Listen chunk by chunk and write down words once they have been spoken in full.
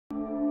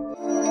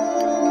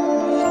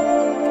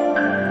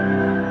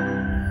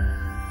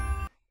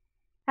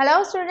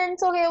Hello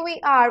students, so here we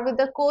are with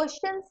the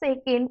question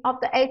second of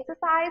the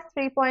exercise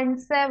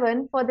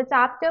 3.7 for the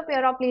chapter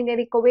pair of linear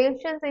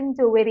equations in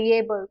two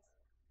variables.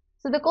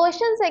 So the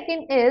question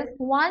second is,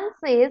 one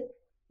says,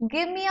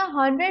 give me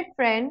 100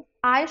 friends,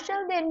 I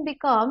shall then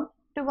become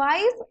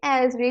twice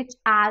as rich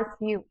as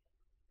you.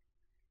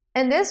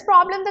 In this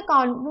problem, the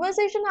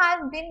conversation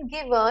has been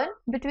given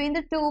between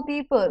the two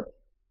people.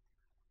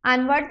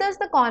 And what does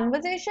the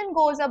conversation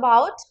goes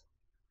about?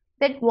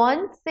 That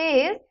one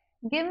says,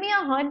 give me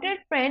 100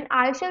 friends,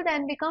 I shall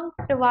then become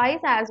twice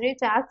as rich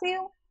as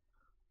you.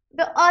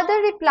 The other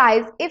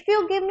replies, if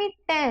you give me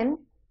 10,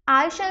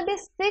 I shall be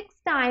 6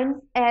 times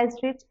as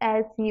rich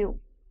as you.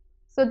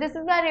 So this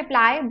is the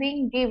reply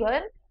being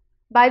given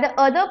by the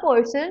other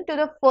person to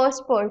the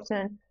first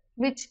person,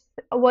 which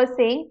was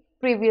saying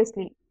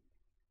previously.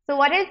 So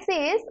what it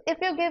says, if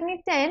you give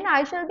me 10,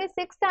 I shall be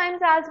 6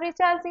 times as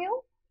rich as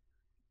you.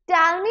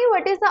 Tell me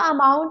what is the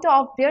amount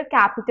of their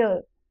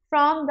capital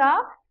from the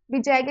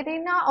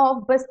Vijayatina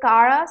of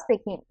Bhaskara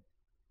second.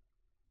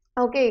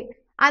 Okay,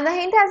 and the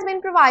hint has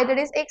been provided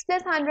is x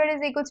plus 100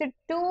 is equal to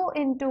 2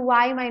 into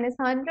y minus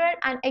 100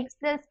 and x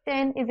plus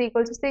 10 is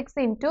equal to 6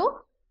 into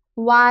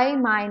y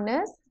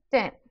minus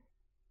 10.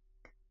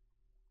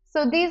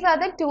 So these are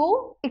the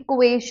two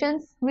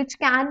equations which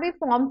can be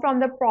formed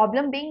from the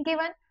problem being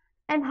given,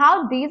 and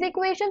how these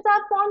equations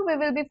are formed we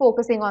will be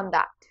focusing on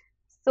that.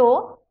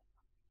 So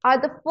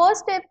the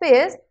first step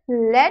is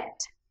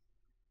let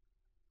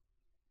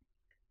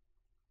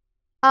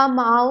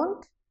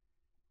amount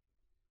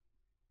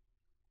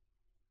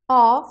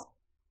of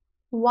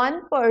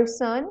one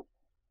person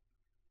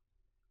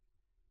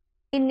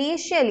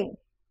initially,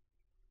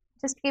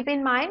 just keep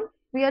in mind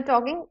we are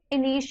talking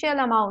initial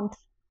amount,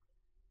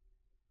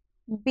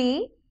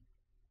 be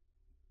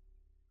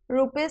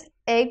rupees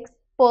x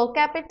per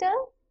capita,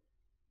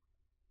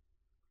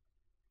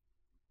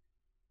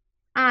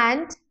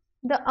 and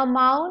the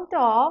amount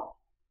of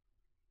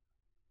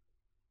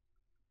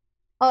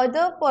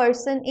other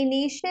person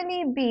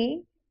initially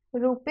be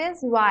rupees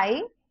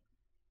y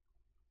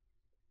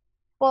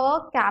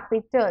per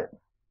capital.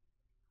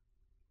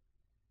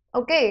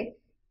 Okay,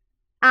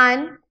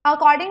 and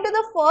according to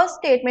the first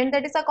statement,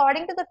 that is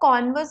according to the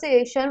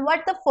conversation,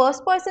 what the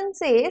first person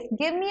says,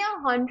 give me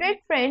 100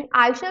 friends,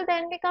 I shall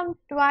then become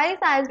twice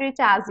as rich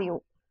as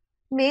you,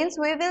 means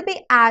we will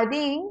be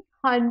adding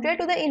 100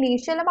 to the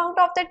initial amount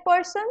of that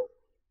person,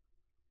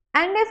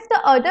 and if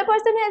the other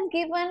person has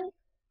given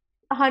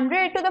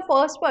 100 to the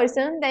first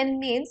person, then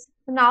means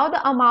now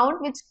the amount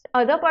which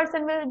other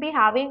person will be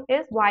having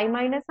is y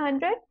minus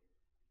 100,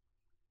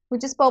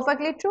 which is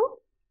perfectly true.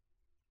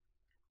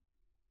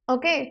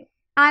 Okay,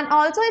 and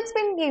also it's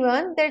been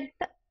given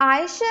that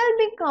I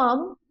shall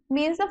become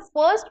means the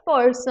first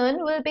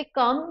person will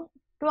become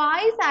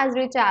twice as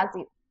rich as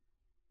you,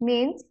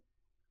 means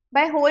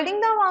by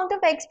holding the amount of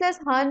x plus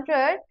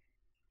 100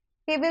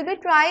 he will be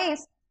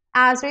twice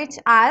as rich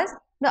as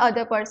the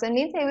other person,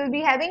 means he will be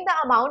having the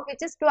amount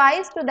which is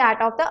twice to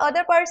that of the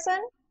other person.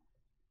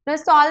 Now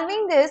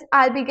solving this,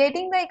 I'll be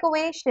getting the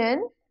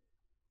equation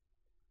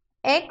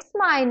x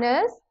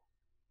minus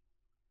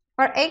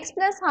or x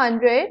plus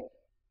 100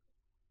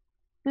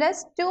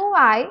 plus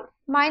 2y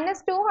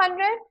minus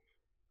 200,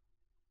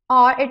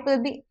 or it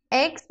will be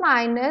x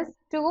minus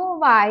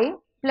 2y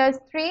plus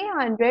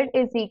 300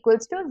 is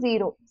equals to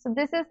 0. So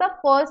this is the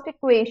first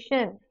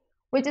equation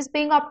which is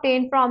being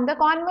obtained from the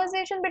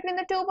conversation between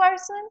the two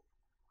persons.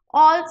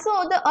 Also,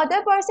 the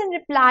other person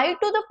replied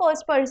to the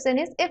first person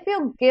is, if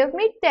you give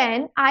me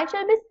 10, I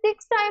shall be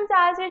 6 times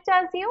as rich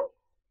as you.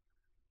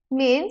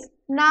 Means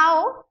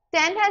now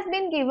 10 has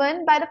been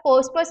given by the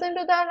first person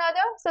to the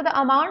another. So the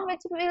amount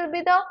which will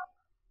be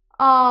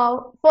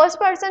the first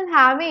person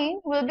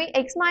having will be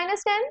x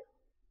minus 10.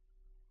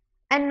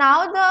 And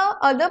now the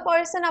other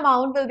person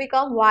amount will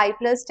become y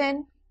plus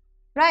 10.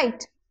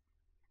 Right?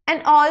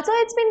 And also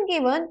it's been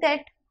given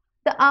that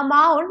the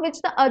amount which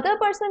the other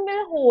person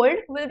will hold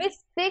will be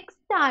 6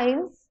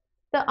 times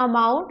the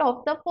amount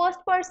of the first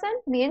person,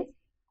 means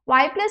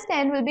y plus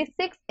 10 will be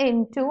 6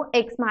 into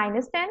x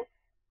minus 10.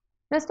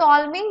 Now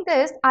solving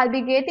this, I'll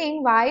be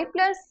getting y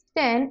plus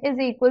 10 is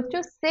equal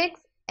to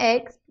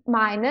 6x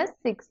minus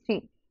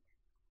 60,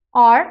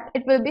 or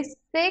it will be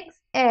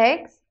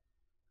 6x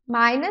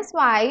minus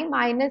y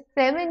minus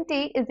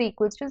 70 is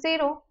equals to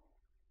 0.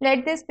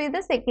 Let this be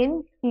the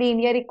second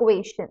linear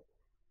equation.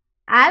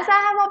 As I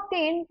have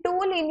obtained two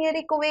linear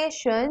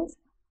equations,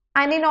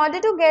 and in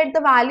order to get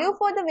the value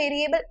for the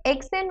variable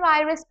x and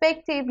y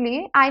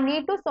respectively, I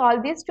need to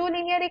solve these two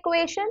linear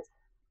equations.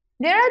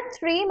 There are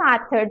three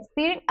methods.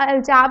 The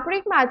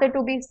algebraic method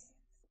to be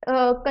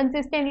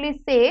consistently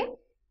say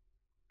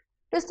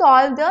to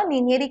solve the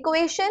linear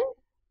equation.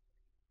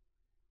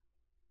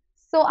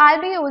 So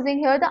I'll be using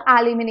here the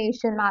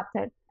elimination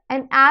method.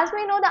 And as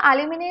we know, the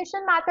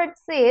elimination method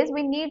says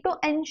we need to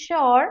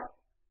ensure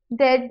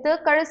that the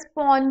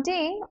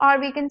corresponding, or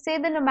we can say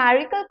the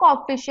numerical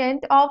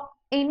coefficient of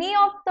any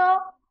of the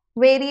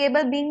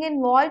variable being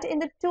involved in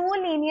the two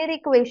linear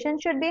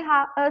equations should be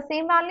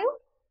same value.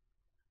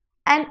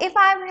 And if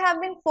I have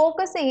been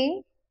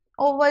focusing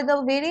over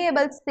the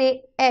variable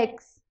say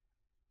x,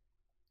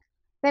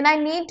 then I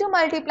need to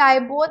multiply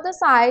both the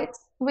sides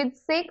with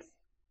 6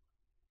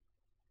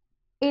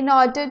 in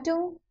order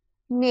to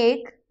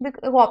make the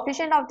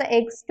coefficient of the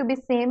x to be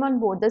same on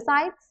both the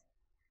sides.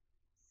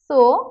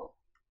 So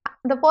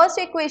the first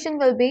equation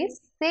will be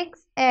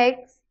 6x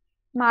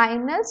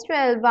minus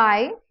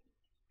 12y.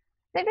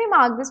 Let me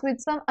mark this with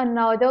some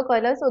another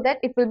color so that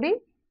it will be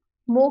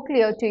more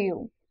clear to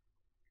you.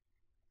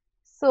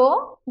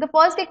 So the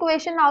first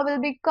equation now will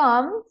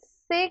become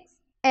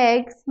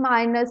 6x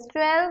minus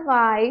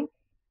 12y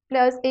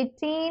plus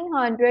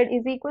 1800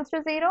 is equals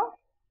to 0.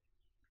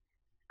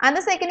 And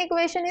the second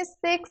equation is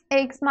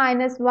 6x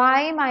minus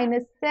y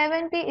minus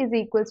 70 is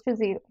equals to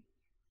 0.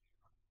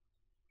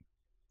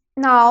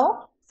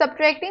 Now,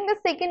 subtracting the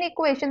second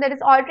equation, that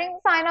is altering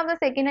the sign of the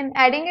second and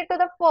adding it to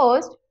the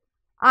first,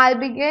 I'll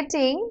be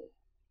getting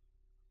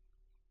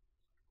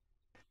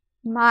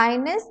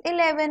minus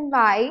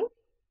 11y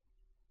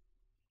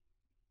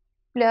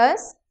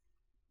plus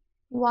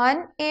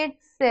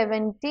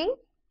 1870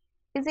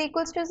 is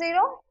equals to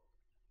 0,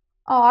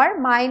 or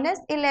minus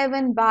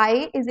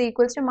 11y is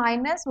equals to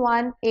minus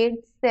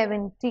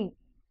 1870.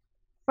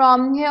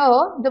 From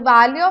here, the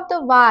value of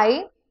the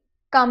y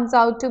comes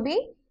out to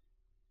be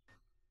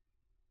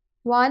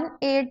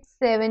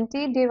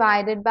 1870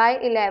 divided by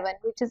 11,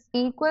 which is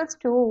equals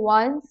to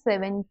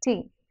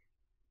 170.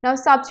 Now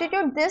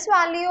substitute this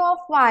value of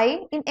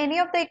y in any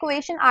of the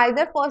equation,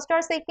 either first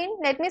or second.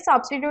 Let me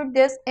substitute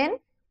this in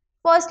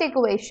first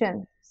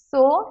equation.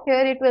 So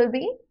here it will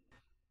be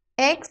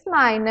x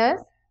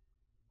minus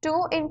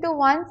 2 into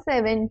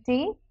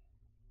 170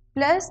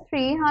 plus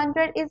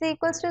 300 is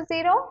equals to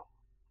 0,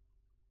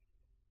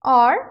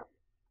 or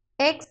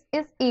x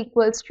is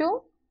equals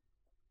to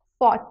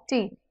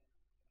 40.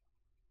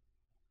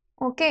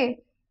 Okay,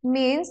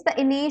 means the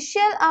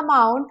initial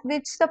amount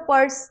which the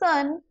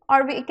person,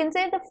 or we can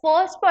say the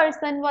first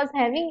person was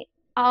having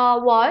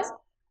was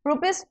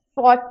rupees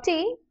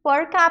 40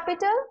 per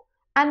capital,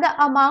 and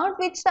the amount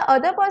which the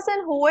other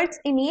person holds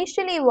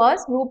initially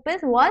was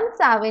rupees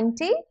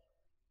 170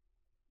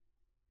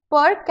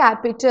 per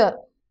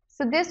capital.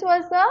 So this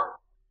was the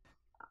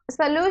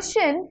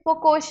solution for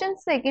question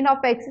second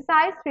of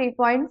exercise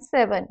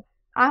 3.7.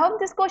 I hope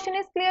this question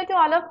is clear to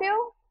all of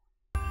you.